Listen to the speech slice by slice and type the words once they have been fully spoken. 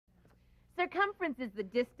circumference is the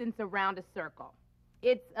distance around a circle.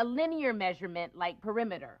 It's a linear measurement like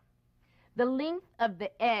perimeter. The length of the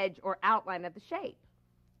edge or outline of the shape.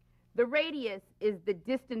 The radius is the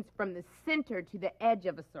distance from the center to the edge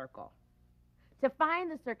of a circle. To find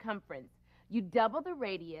the circumference, you double the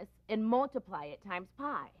radius and multiply it times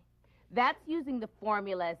pi. That's using the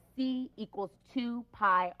formula C equals 2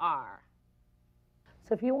 pi r.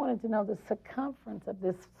 So if you wanted to know the circumference of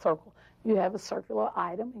this circle, you have a circular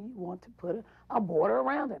item and you want to put a border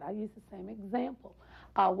around it. I use the same example.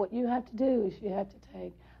 What you have to do is you have to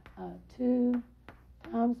take 2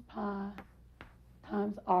 times pi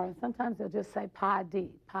times r, and sometimes they'll just say pi d,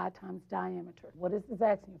 pi times diameter. What is this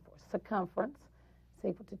asking for? Circumference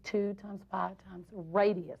is equal to 2 times pi times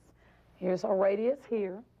radius. Here's our radius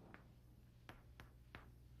here.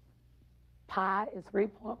 Pi is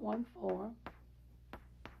 3.14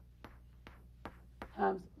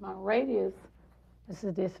 times my radius, this is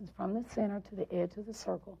the distance from the center to the edge of the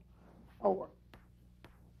circle, 4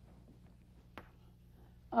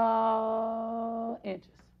 inches.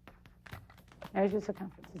 There's your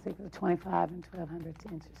circumference. It's equal to 25 and 1200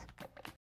 inches.